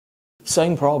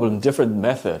Same problem, different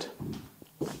method.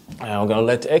 And I'm gonna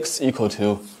let x equal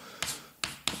to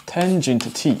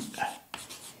tangent t.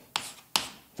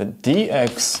 The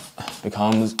dx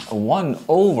becomes 1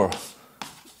 over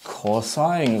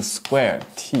cosine squared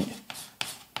t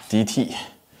dt.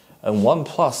 And 1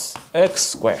 plus x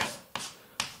squared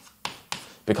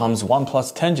becomes 1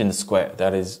 plus tangent squared.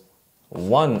 That is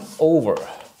 1 over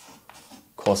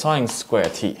cosine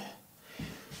squared t.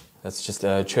 That's just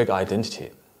a trig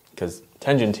identity, because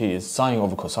tangent t is sine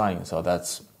over cosine, so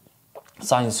that's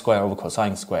sine square over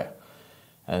cosine square.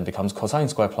 And it becomes cosine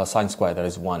square plus sine square, that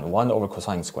is 1 over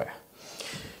cosine square.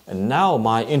 And now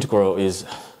my integral is,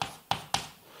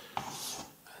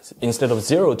 instead of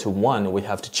 0 to 1, we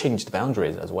have to change the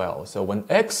boundaries as well. So when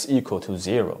x equal to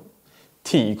 0,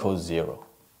 t equals 0.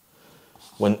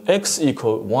 When x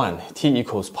equals 1, t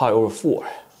equals pi over 4.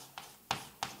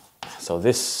 So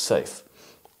this is safe.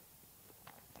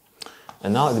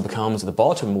 And now it becomes, at the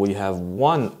bottom we have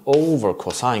 1 over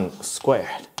cosine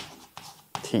squared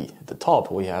t. At the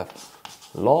top we have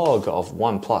log of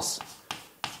 1 plus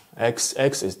x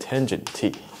is tangent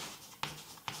t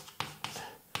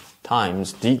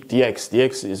times dx.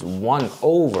 dx is 1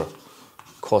 over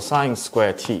cosine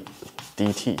squared t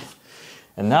dt.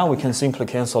 And now we can simply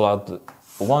cancel out the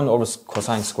 1 over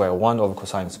cosine square, 1 over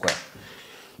cosine square.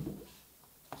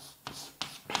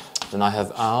 Then I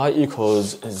have I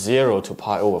equals 0 to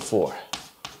pi over 4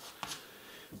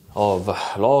 of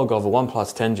log of 1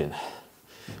 plus tangent.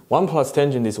 1 plus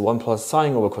tangent is 1 plus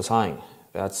sine over cosine.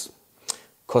 That's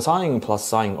cosine plus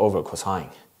sine over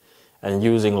cosine. And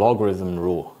using logarithm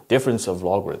rule, difference of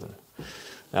logarithm,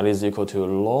 that is equal to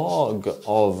log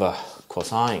of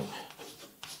cosine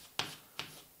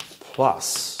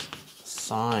plus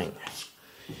sine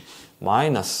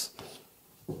minus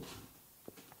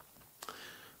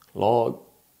log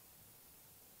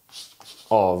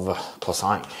of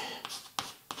cosine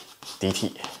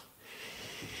dt.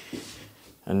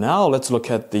 And now let's look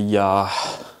at the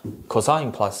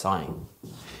cosine plus sine.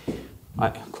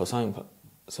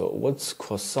 So what's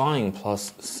cosine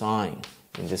plus sine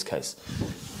in this case?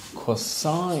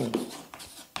 Cosine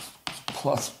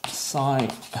plus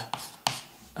sine,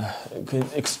 you can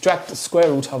extract the square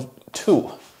root of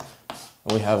 2.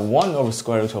 We have 1 over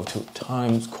square root of 2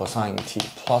 times cosine t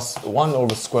plus 1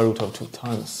 over square root of 2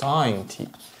 times sine t.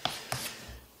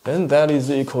 Then that is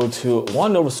equal to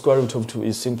 1 over square root of 2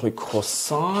 is simply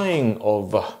cosine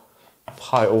of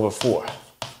pi over 4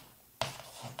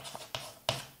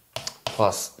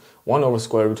 plus 1 over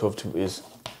square root of 2 is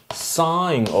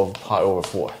sine of pi over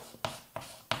 4.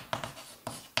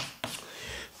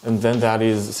 And then that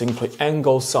is simply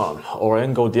angle sum or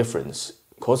angle difference.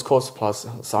 Cos plus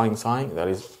sine, that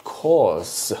is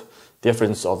cos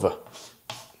difference of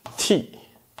t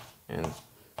and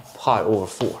pi over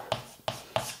 4.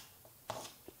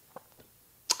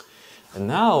 And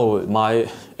now my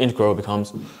integral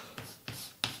becomes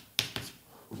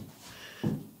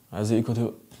as equal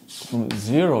to from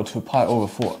 0 to pi over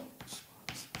 4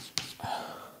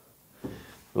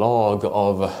 log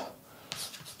of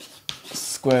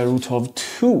square root of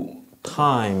 2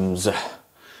 times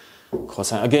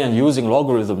cosine, again using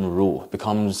logarithm rule,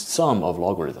 becomes sum of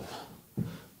logarithm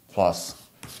plus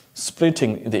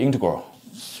splitting the integral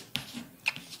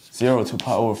 0 to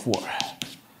pi over 4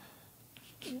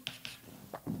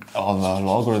 of the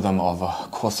logarithm of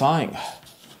cosine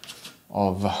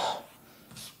of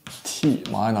t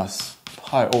minus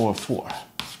pi over 4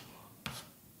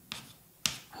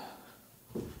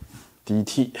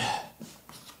 dt.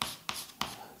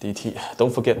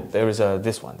 Don't forget there is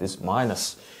this one, this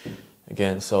minus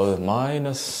again. So the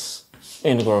minus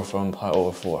integral from pi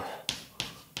over 4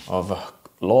 of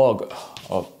log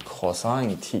of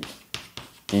cosine t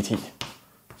dt.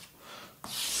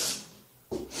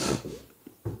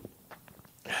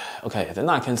 Okay, then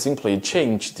I can simply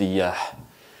change the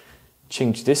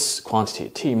change this quantity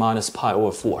t minus pi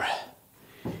over 4.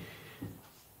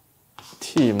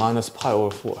 T minus pi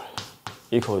over 4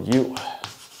 equal u.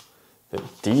 The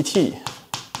dt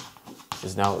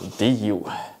is now du.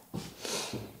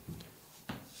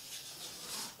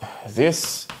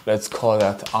 This, let's call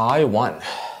that I1.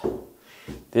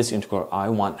 This integral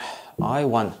I1.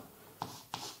 I1.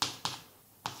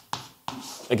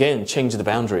 Again, change the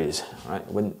boundaries. Right?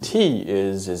 When t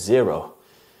is 0,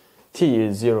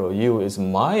 u is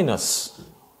minus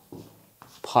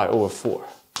pi over 4.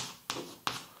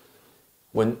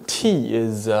 When t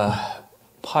is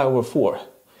pi over 4,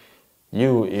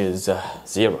 u is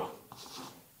 0.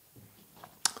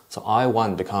 So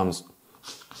I1 becomes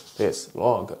this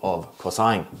log of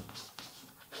cosine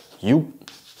u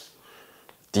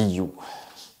du.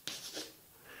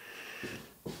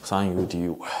 cosine u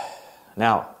du.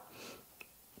 Now,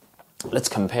 let's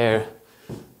compare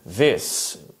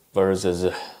this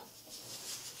versus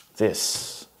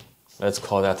this. Let's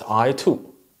call that I2,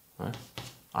 right?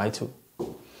 I2.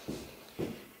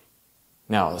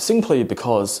 Now, simply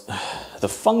because the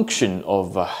function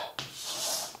of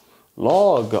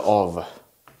log of,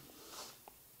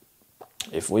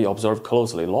 if we observe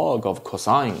closely, log of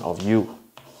cosine of u,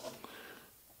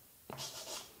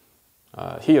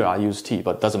 here I use t,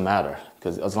 but doesn't matter,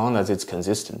 because as long as it's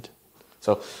consistent.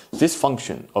 So this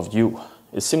function of u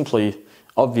is simply,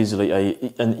 obviously,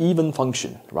 an even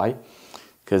function, right?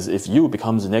 Because if u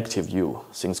becomes negative u,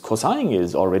 since cosine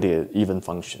is already an even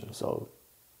function, so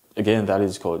again, that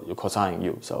is called cosine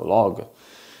u. So log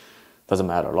doesn't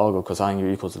matter. Log of cosine u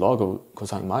equals log of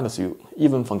cosine minus u,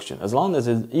 even function. As long as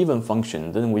it's even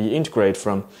function, then we integrate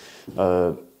from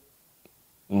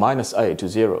minus a to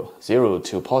 0, 0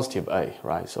 to positive a,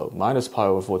 right? So minus pi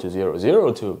over 4 to 0,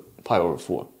 0 to pi over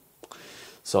 4.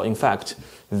 So in fact,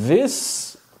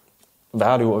 this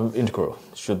value of integral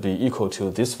should be equal to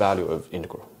this value of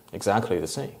integral. Exactly the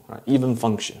same, right? Even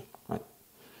function, right?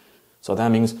 So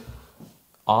that means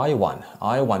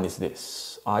I1 is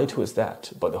this, I2 is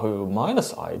that, but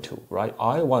minus I2, right?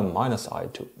 I1 minus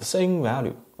I2, the same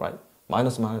value, right?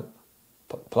 Minus,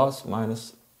 plus,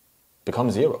 minus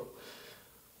becomes 0.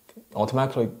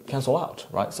 Automatically cancel out,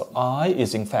 right? So I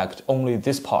is in fact only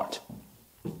this part.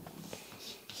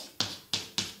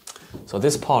 So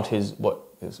this part is what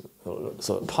is,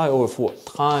 so pi over 4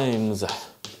 times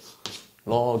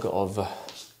log of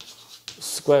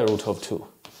square root of 2.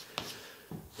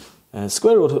 And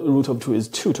square root of 2 is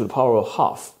 2 to the power of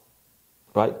half,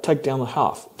 right? Take down the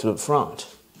half to the front.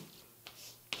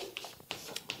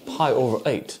 Pi over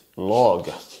 8 log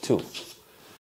 2.